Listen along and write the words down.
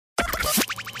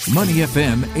Money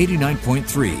FM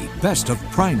 89.3, best of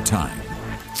prime time.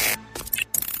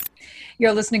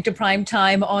 You're listening to Prime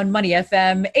Time on Money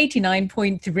FM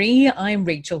 89.3. I'm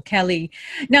Rachel Kelly.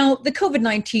 Now, the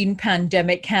COVID-19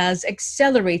 pandemic has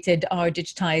accelerated our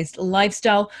digitized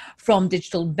lifestyle from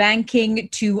digital banking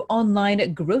to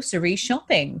online grocery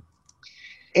shopping.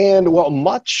 And well,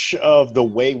 much of the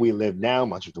way we live now,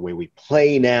 much of the way we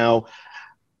play now,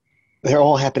 they're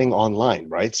all happening online,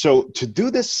 right? So to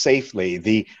do this safely,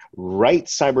 the right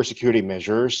cybersecurity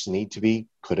measures need to be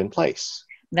put in place.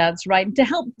 That's right. To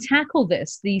help tackle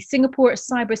this, the Singapore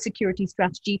Cybersecurity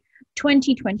Strategy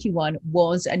 2021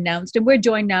 was announced. And we're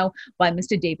joined now by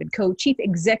Mr. David Koh, Chief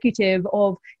Executive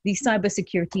of the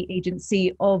Cybersecurity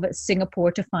Agency of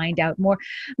Singapore, to find out more.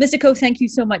 Mr. Koh, thank you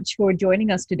so much for joining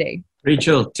us today.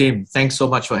 Rachel, Tim, thanks so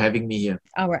much for having me here.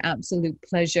 Our absolute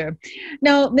pleasure.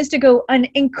 Now, Mr. Koh, an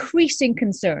increasing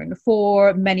concern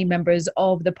for many members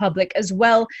of the public as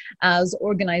well as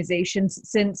organizations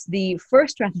since the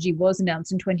first strategy was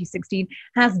announced in 2016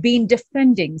 has been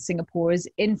defending Singapore's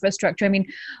infrastructure. I mean,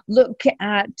 look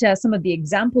at some of the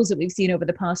examples that we've seen over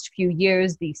the past few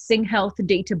years, the SingHealth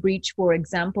data breach, for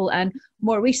example, and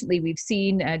more recently we've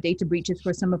seen data breaches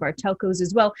for some of our telcos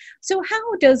as well. So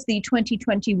how does the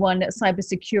 2021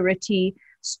 cybersecurity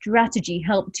strategy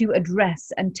help to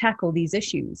address and tackle these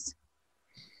issues?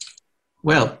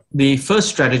 Well, the first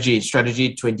strategy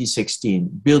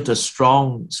 2016, built a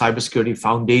strong cybersecurity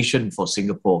foundation for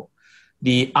Singapore.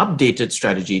 The updated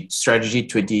strategy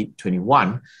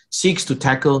 2021, seeks to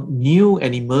tackle new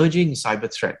and emerging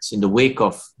cyber threats in the wake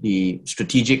of the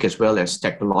strategic as well as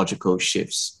technological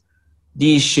shifts.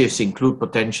 These shifts include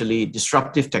potentially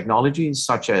disruptive technologies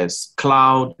such as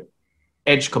cloud,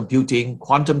 edge computing,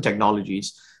 quantum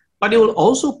technologies, but it will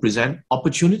also present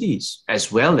opportunities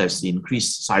as well as the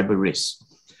increased cyber risk.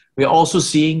 We are also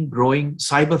seeing growing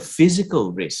cyber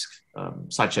physical risk,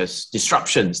 such as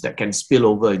disruptions that can spill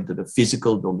over into the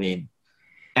physical domain.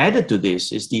 Added to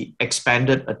this is the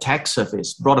expanded attack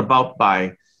surface brought about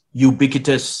by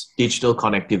ubiquitous digital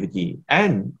connectivity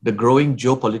and the growing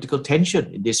geopolitical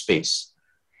tension in this space.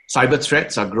 Cyber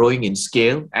threats are growing in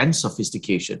scale and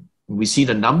sophistication. We see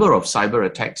the number of cyber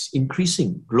attacks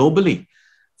increasing globally,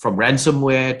 from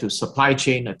ransomware to supply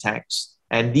chain attacks,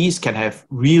 and these can have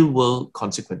real-world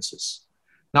consequences.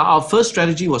 Now, our first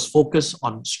strategy was focused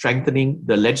on strengthening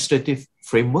the legislative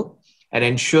framework and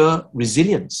ensure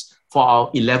resilience for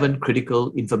our 11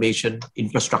 critical information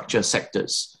infrastructure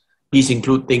sectors. These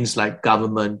include things like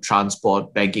government,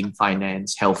 transport, banking,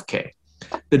 finance, healthcare.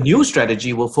 The new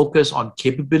strategy will focus on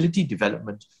capability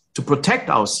development to protect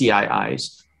our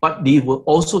CIIs, but they will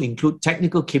also include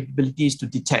technical capabilities to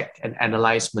detect and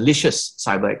analyze malicious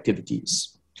cyber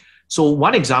activities. So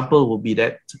one example will be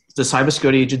that the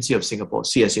Cybersecurity Agency of Singapore,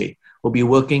 CSA, will be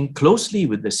working closely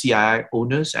with the CII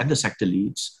owners and the sector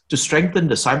leads to strengthen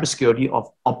the cybersecurity of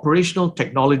operational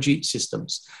technology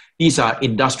systems. These are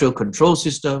industrial control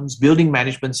systems, building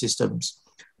management systems,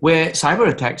 where cyber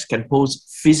attacks can pose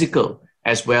physical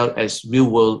as well as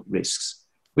real-world risks.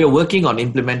 We are working on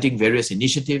implementing various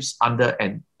initiatives under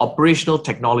an operational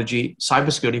technology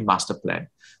cybersecurity master plan,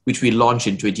 which we launched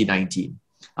in 2019.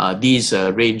 These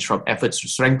range from efforts to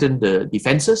strengthen the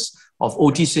defenses of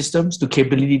OT systems to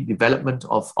capability development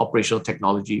of operational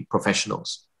technology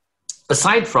professionals.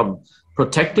 Aside from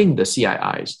protecting the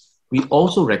CIIs, we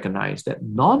also recognize that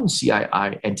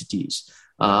non-CII entities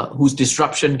whose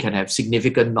disruption can have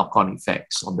significant knock-on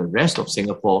effects on the rest of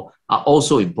Singapore are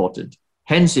also important.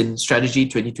 Hence, in Strategy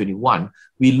 2021,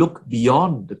 we look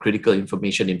beyond the critical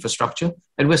information infrastructure,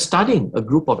 and we're studying a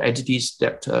group of entities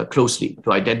that closely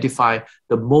to identify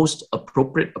the most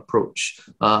appropriate approach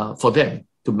for them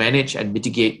to manage and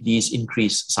mitigate these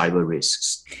increased cyber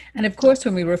risks. And of course,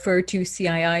 when we refer to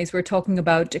CIIs, we're talking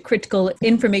about critical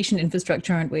information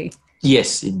infrastructure, aren't we?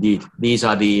 Yes, indeed. These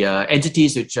are the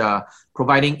entities which are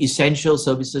providing essential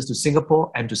services to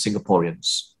Singapore and to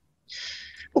Singaporeans.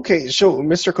 Okay, so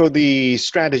Mr. Koh, the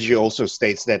strategy also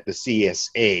states that the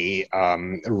CSA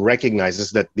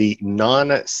recognizes that the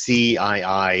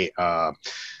non-CII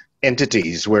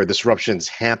entities where disruptions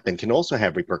happen can also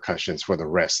have repercussions for the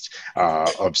rest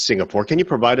of Singapore. Can you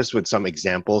provide us with some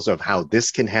examples of how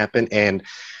this can happen and,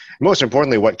 most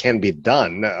importantly, what can be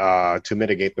done to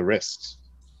mitigate the risks?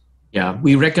 Yeah,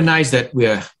 we recognize that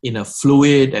we're in a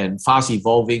fluid and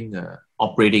fast-evolving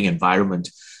operating environment.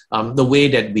 The way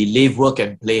that we live, work,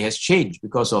 and play has changed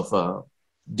because of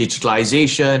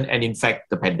digitalization and, in fact,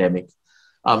 the pandemic.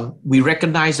 We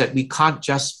recognize that we can't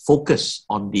just focus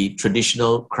on the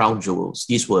traditional crown jewels.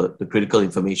 These were the critical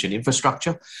information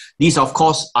infrastructure. These, of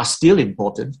course, are still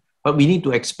important, but we need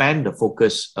to expand the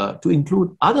focus to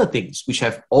include other things which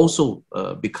have also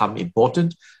become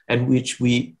important and which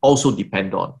we also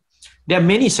depend on. There are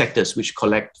many sectors which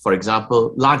collect, for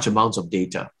example, large amounts of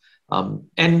data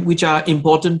and which are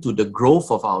important to the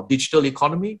growth of our digital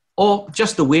economy or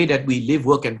just the way that we live,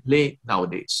 work, and play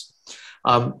nowadays.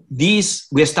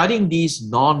 We are studying these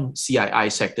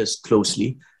non-CII sectors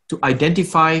closely to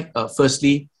identify,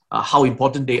 firstly, how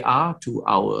important they are to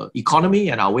our economy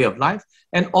and our way of life,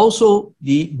 and also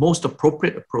the most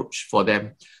appropriate approach for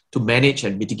them to manage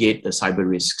and mitigate the cyber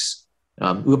risks.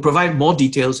 We'll provide more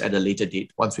details at a later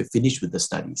date once we're finished with the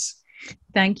studies.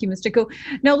 Thank you, Mr. Koh.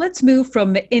 Now let's move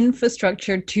from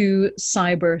infrastructure to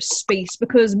cyberspace,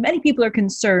 because many people are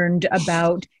concerned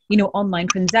about, online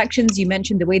transactions. You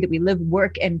mentioned the way that we live,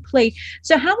 work, and play.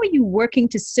 So how are you working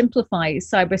to simplify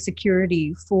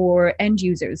cybersecurity for end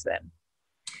users then?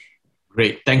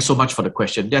 Great. Thanks so much for the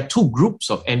question. There are two groups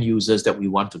of end users that we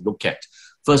want to look at.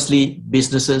 Firstly,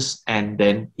 businesses and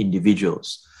then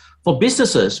individuals. For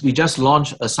businesses, we just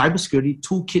launched a cybersecurity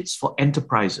toolkits for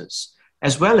enterprises,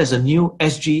 as well as a new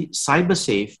SG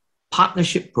CyberSafe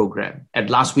partnership program at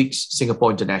last week's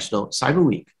Singapore International Cyber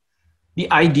Week. The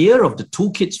idea of the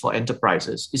toolkits for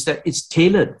enterprises is that it's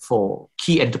tailored for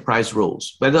key enterprise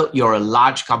roles, whether you're a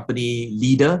large company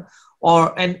leader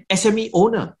or an SME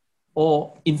owner,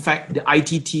 or in fact, the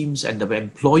IT teams and the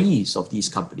employees of these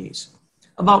companies.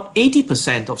 About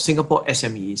 80% of Singapore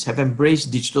SMEs have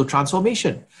embraced digital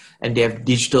transformation, and they have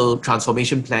digital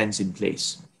transformation plans in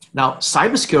place. Now,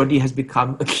 cybersecurity has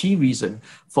become a key reason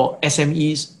for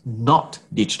SMEs not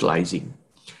digitalizing.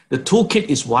 The toolkit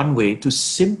is one way to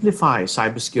simplify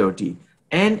cybersecurity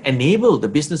and enable the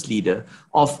business leader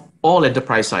of all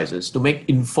enterprise sizes to make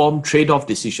informed trade-off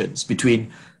decisions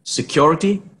between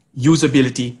security,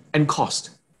 usability, and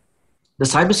cost. The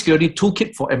cybersecurity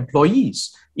toolkit for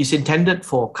employees is intended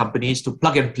for companies to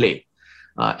plug and play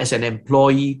as an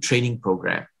employee training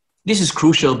program. This is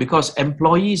crucial because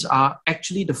employees are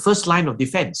actually the first line of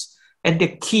defense and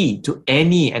they're key to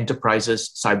any enterprise's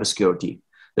cybersecurity.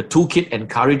 The toolkit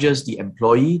encourages the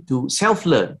employee to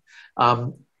self-learn,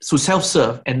 to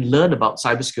self-serve and learn about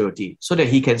cybersecurity so that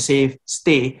he can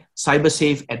stay cyber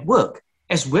safe at work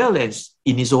as well as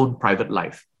in his own private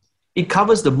life. It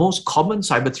covers the most common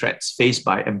cyber threats faced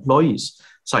by employees,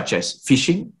 such as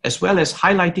phishing, as well as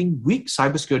highlighting weak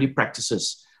cybersecurity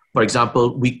practices, for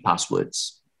example, weak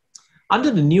passwords.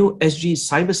 Under the new SG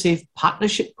CyberSafe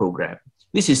Partnership Program,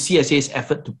 this is CSA's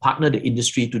effort to partner the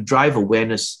industry to drive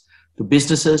awareness to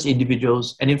businesses,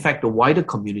 individuals, and in fact, the wider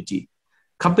community.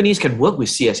 Companies can work with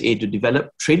CSA to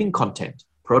develop training content,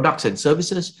 products and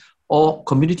services, or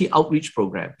community outreach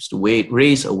programs to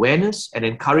raise awareness and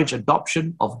encourage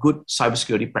adoption of good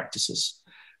cybersecurity practices.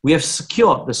 We have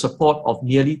secured the support of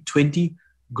nearly 20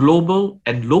 global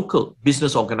and local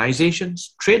business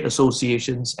organizations, trade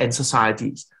associations, and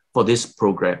societies for this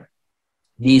program.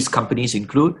 These companies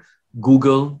include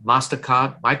Google,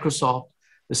 MasterCard, Microsoft,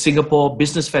 the Singapore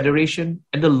Business Federation,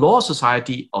 and the Law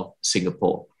Society of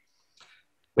Singapore.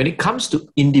 When it comes to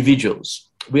individuals,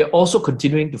 we are also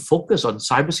continuing to focus on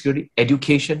cybersecurity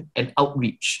education and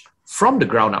outreach from the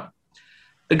ground up.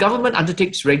 The government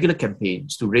undertakes regular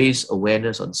campaigns to raise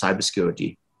awareness on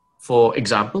cybersecurity. For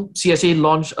example, CSA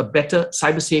launched a Better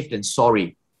Cyber Safe Than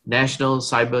Sorry National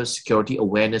Cybersecurity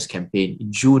Awareness campaign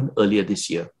in June earlier this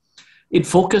year. It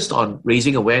focused on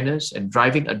raising awareness and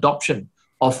driving adoption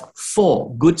of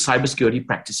 4 good cybersecurity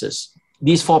practices.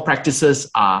 These 4 practices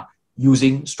are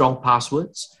using strong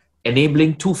passwords,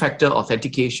 enabling 2-factor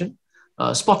authentication,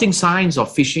 spotting signs of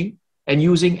phishing, and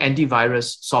using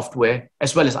antivirus software,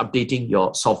 as well as updating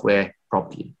your software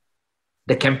promptly.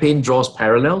 The campaign draws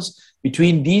parallels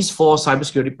between these 4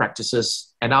 cybersecurity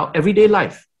practices and our everyday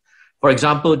life. For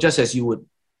example, just as you would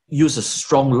use a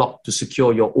strong lock to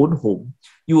secure your own home,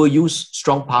 you will use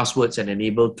strong passwords and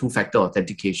enable 2-factor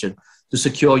authentication to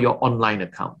secure your online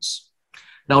accounts.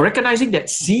 Now, recognizing that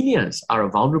seniors are a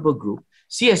vulnerable group,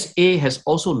 CSA has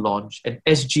also launched an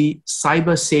SG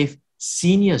CyberSafe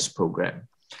Seniors program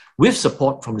with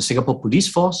support from the Singapore Police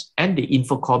Force and the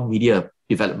Infocom Media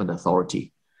Development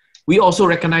Authority. We also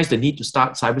recognize the need to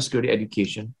start cybersecurity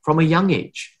education from a young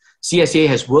age. CSA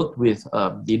has worked with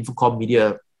the Infocom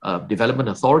Media Development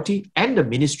Authority and the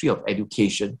Ministry of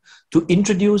Education to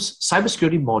introduce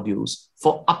cybersecurity modules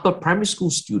for upper primary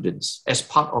school students as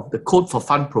part of the Code for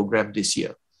Fun program this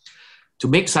year. To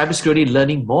make cybersecurity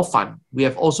learning more fun, we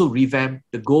have also revamped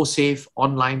the Go Safe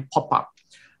online pop-up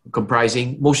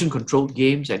comprising motion-controlled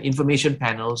games and information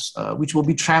panels, which will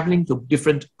be traveling to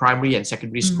different primary and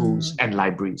secondary schools and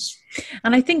libraries.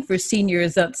 And I think for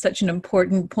seniors, that's such an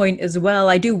important point as well.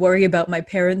 I do worry about my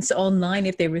parents online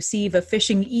if they receive a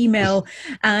phishing email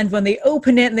and when they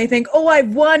open it and they think, oh,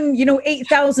 I've won,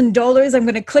 $8,000, I'm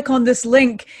going to click on this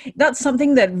link. That's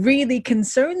something that really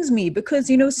concerns me because,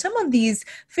 some of these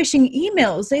phishing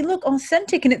emails, they look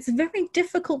authentic and it's very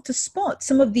difficult to spot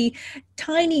some of the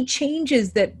tiny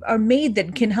changes that are made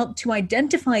that can help to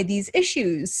identify these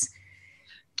issues.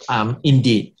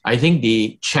 Indeed. I think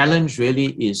the challenge really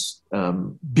is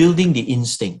building the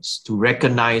instincts to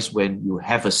recognize when you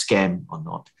have a scam or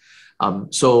not.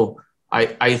 So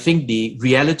I think the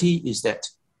reality is that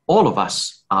all of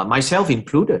us, myself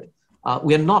included,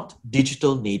 we are not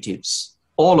digital natives.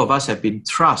 All of us have been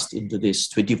thrust into this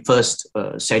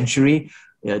 21st century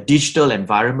digital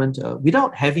environment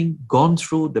without having gone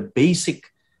through the basic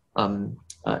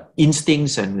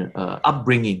instincts and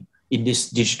upbringing in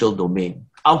this digital domain.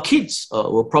 Our kids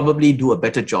will probably do a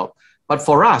better job. But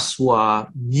for us who are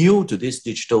new to this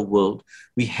digital world,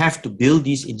 we have to build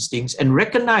these instincts and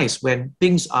recognize when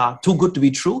things are too good to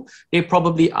be true, they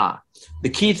probably are. The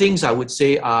key things I would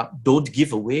say are don't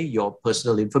give away your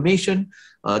personal information,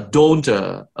 don't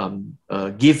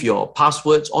give your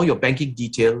passwords or your banking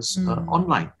details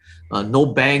online. No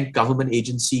bank, government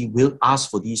agency will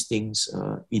ask for these things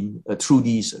through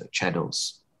these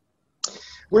channels.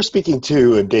 We're speaking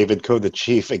to David Koh, the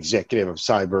Chief Executive of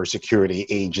Cybersecurity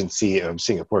Agency of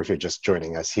Singapore, if you're just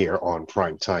joining us here on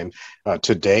Prime Time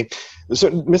today. So,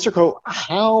 Mr. Koh,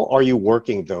 how are you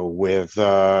working, though, with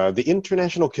the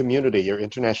international community, your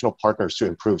international partners, to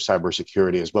improve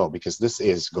cybersecurity as well? Because this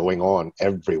is going on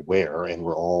everywhere, and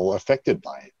we're all affected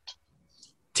by it.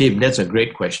 Tim, that's a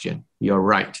great question. You're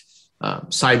right.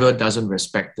 Cyber doesn't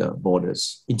respect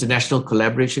borders. International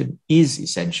collaboration is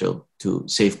essential to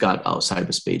safeguard our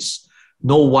cyberspace.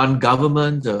 No one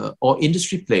government or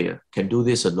industry player can do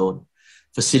this alone.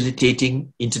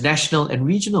 Facilitating international and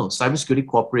regional cybersecurity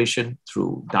cooperation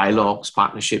through dialogues,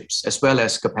 partnerships, as well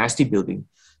as capacity building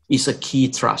is a key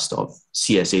thrust of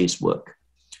CSA's work.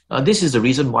 This is the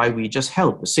reason why we just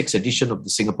held the 6th edition of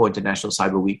the Singapore International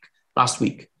Cyber Week last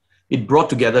week. It brought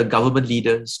together government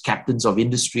leaders, captains of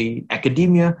industry,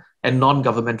 academia, and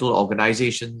non-governmental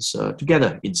organizations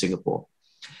together in Singapore.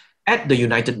 At the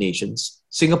United Nations,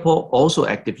 Singapore also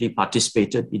actively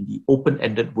participated in the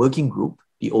open-ended working group,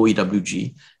 the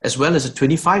OEWG, as well as a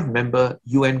 25-member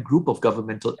UN group of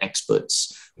governmental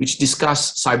experts, which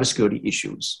discussed cybersecurity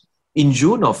issues. In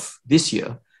June of this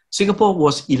year, Singapore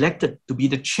was elected to be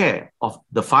the chair of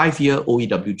the 5-year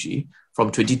OEWG from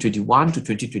 2021 to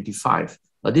 2025.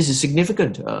 This is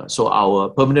significant. So our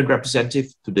permanent representative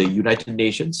to the United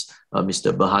Nations,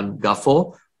 Mr. Berhan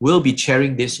Ghafor, will be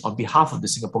chairing this on behalf of the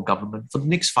Singapore government for the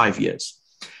next 5 years.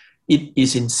 It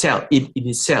in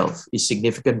itself is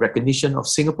significant recognition of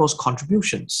Singapore's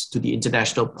contributions to the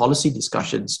international policy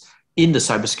discussions in the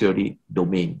cybersecurity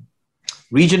domain.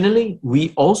 Regionally,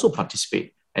 we also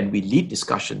participate and we lead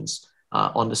discussions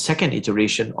on the second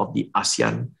iteration of the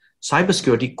ASEAN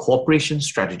Cybersecurity Cooperation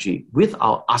Strategy with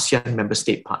our ASEAN member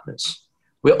state partners.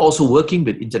 We're also working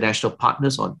with international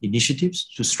partners on initiatives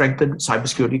to strengthen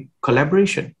cybersecurity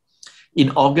collaboration. In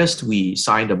August, we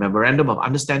signed a memorandum of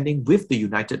understanding with the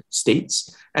United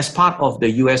States as part of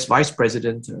the US Vice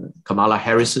President Kamala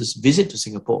Harris's visit to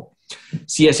Singapore.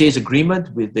 CSA's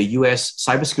agreement with the US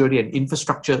Cybersecurity and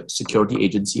Infrastructure Security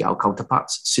Agency, our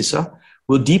counterparts, CISA,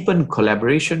 will deepen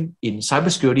collaboration in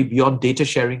cybersecurity beyond data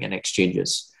sharing and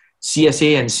exchanges.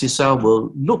 CSA and CISA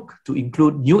will look to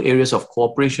include new areas of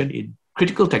cooperation in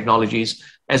critical technologies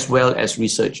as well as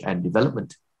research and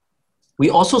development. We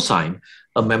also signed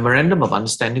a memorandum of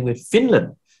understanding with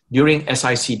Finland during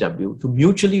SICW to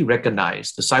mutually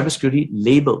recognize the cybersecurity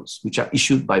labels which are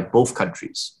issued by both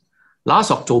countries. Last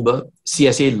October,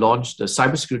 CSA launched the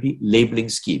Cybersecurity Labeling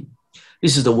Scheme.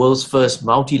 This is the world's first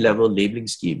multi-level labeling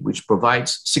scheme which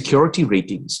provides security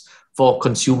ratings for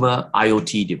consumer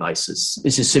IoT devices.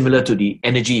 This is similar to the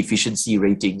energy efficiency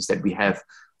ratings that we have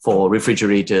for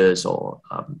refrigerators or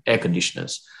air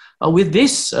conditioners. With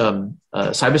this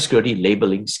cybersecurity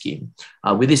labeling scheme,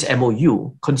 with this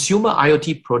MOU, consumer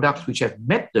IoT products which have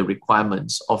met the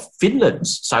requirements of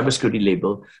Finland's cybersecurity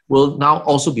label will now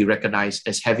also be recognized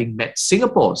as having met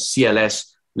Singapore's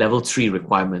CLS Level 3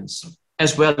 requirements,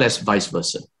 as well as vice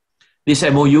versa. This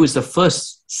MOU is the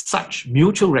first such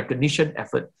mutual recognition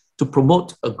effort to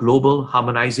promote a global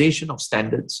harmonization of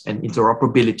standards and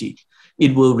interoperability.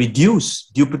 It will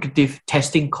reduce duplicative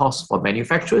testing costs for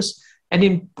manufacturers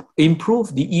and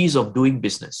improve the ease of doing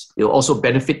business. It will also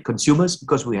benefit consumers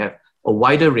because we have a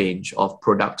wider range of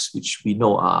products which we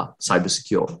know are cyber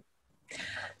secure.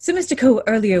 So, Mr. Koh,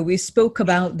 earlier we spoke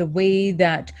about the way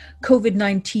that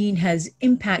COVID-19 has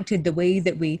impacted the way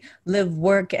that we live,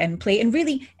 work, and play, and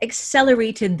really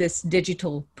accelerated this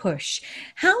digital push.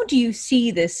 How do you see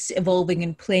this evolving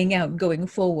and playing out going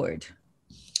forward?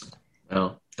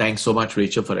 Well, thanks so much,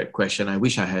 Rachel, for that question. I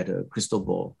wish I had a crystal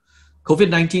ball.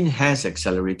 COVID-19 has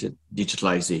accelerated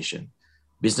digitalization.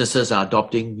 Businesses are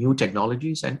adopting new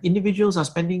technologies, and individuals are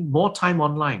spending more time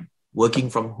online, working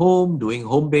from home, doing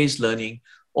home-based learning,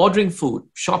 ordering food,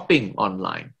 shopping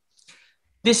online.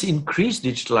 This increased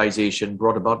digitalization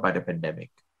brought about by the pandemic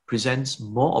presents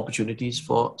more opportunities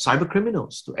for cyber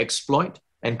criminals to exploit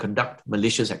and conduct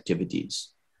malicious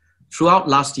activities. Throughout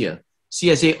last year,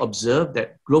 CSA observed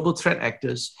that global threat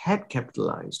actors had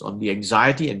capitalized on the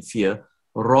anxiety and fear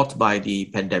wrought by the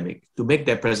pandemic to make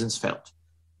their presence felt.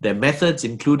 Their methods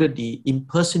included the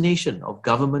impersonation of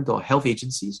government or health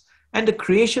agencies and the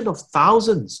creation of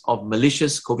thousands of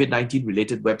malicious COVID-19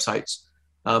 related websites,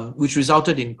 which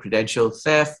resulted in credential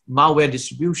theft, malware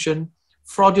distribution,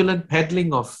 fraudulent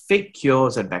peddling of fake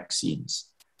cures and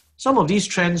vaccines. Some of these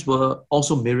trends were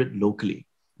also mirrored locally,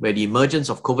 where the emergence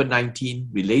of COVID-19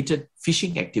 related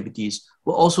phishing activities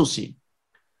were also seen.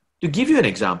 To give you an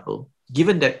example,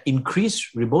 given that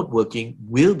increased remote working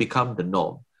will become the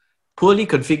norm, poorly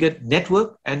configured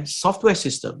network and software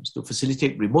systems to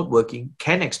facilitate remote working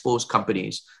can expose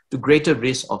companies to greater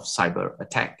risk of cyber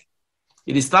attack.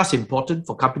 It is thus important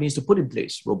for companies to put in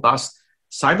place robust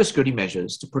cybersecurity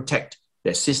measures to protect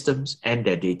their systems and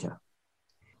their data.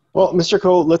 Well, Mr.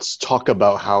 Koh, let's talk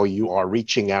about how you are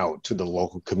reaching out to the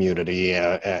local community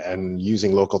and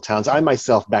using local towns. I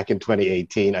myself, back in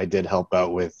 2018, I did help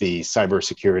out with the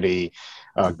cybersecurity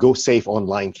Go Safe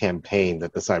online campaign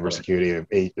that the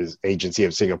Cybersecurity Agency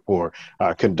of Singapore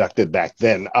conducted back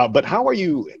then. But how are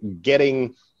you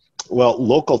getting,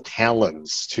 local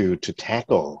talents to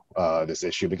tackle this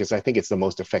issue? Because I think it's the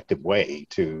most effective way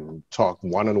to talk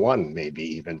one-on-one, maybe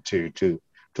even to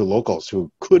locals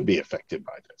who could be affected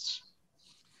by this.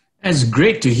 It's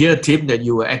great to hear, Tim, that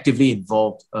you were actively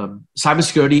involved.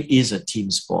 Cybersecurity is a team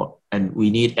sport, and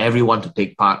we need everyone to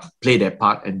take part, play their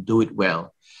part, and do it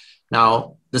well.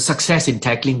 Now, the success in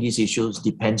tackling these issues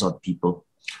depends on people.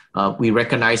 We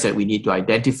recognize that we need to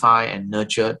identify and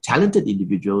nurture talented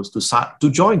individuals to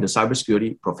join the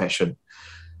cybersecurity profession.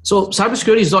 So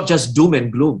cybersecurity is not just doom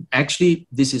and gloom. Actually,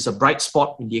 this is a bright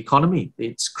spot in the economy.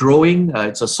 It's growing.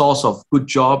 It's a source of good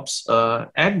jobs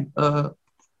and a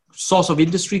source of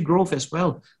industry growth as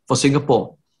well for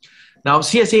Singapore. Now,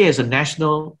 CSA is a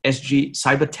national SG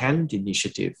Cyber Talent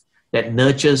Initiative that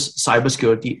nurtures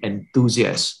cybersecurity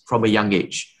enthusiasts from a young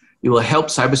age. It will help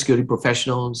cybersecurity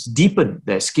professionals deepen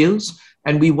their skills,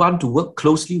 and we want to work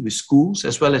closely with schools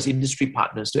as well as industry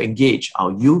partners to engage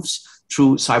our youths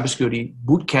through cybersecurity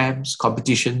boot camps,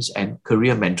 competitions, and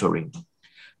career mentoring.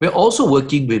 We're also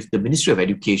working with the Ministry of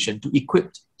Education to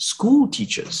equip school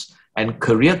teachers and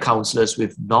career counselors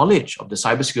with knowledge of the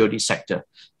cybersecurity sector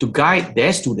to guide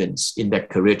their students in their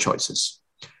career choices.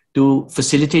 To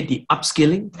facilitate the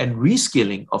upskilling and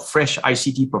reskilling of fresh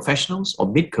ICT professionals or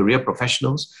mid-career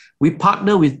professionals, we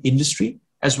partner with industry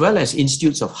as well as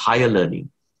institutes of higher learning.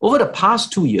 Over the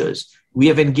past 2 years, we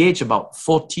have engaged about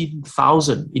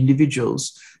 14,000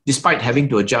 individuals, despite having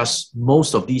to adjust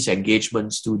most of these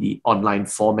engagements to the online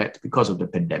format because of the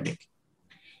pandemic.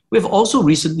 We have also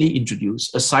recently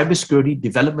introduced a cybersecurity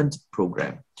development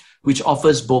program, which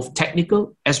offers both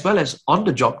technical as well as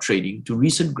on-the-job training to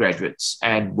recent graduates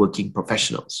and working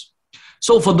professionals.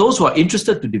 So for those who are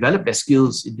interested to develop their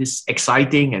skills in this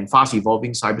exciting and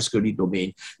fast-evolving cybersecurity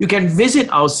domain, you can visit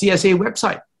our CSA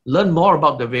website, learn more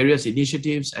about the various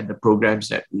initiatives and the programs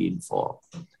that we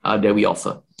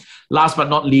offer. Last but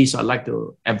not least, I'd like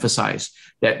to emphasize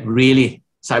that really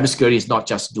cybersecurity is not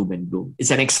just doom and gloom.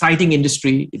 It's an exciting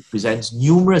industry. It presents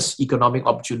numerous economic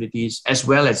opportunities as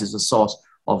well as is a source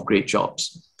of great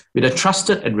jobs. With a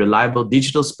trusted and reliable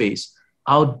digital space,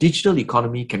 our digital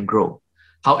economy can grow.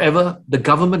 However, the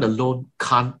government alone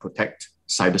can't protect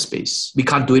cyberspace. We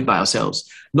can't do it by ourselves.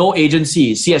 No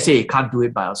agency, CSA, can't do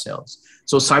it by ourselves.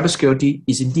 So cybersecurity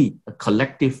is indeed a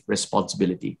collective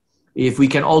responsibility. If we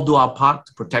can all do our part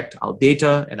to protect our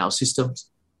data and our systems,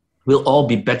 we'll all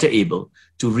be better able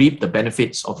to reap the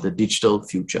benefits of the digital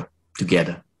future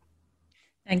together.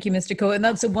 Thank you, Mr. Koh. And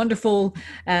that's a wonderful,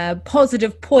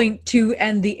 positive point to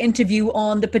end the interview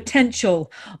on the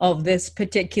potential of this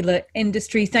particular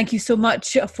industry. Thank you so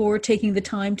much for taking the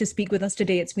time to speak with us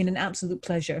today. It's been an absolute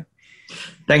pleasure.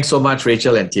 Thanks so much,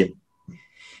 Rachel and Tim.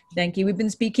 Thank you. We've been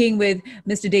speaking with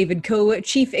Mr. David Koh,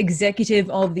 Chief Executive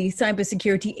of the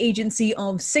Cybersecurity Agency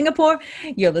of Singapore.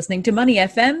 You're listening to Money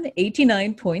FM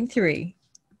 89.3.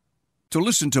 To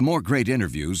listen to more great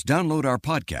interviews, download our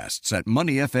podcasts at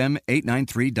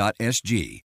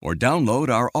moneyfm893.sg or download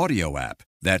our audio app.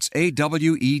 That's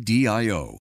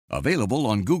AWEDIO. Available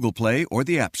on Google Play or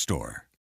the App Store.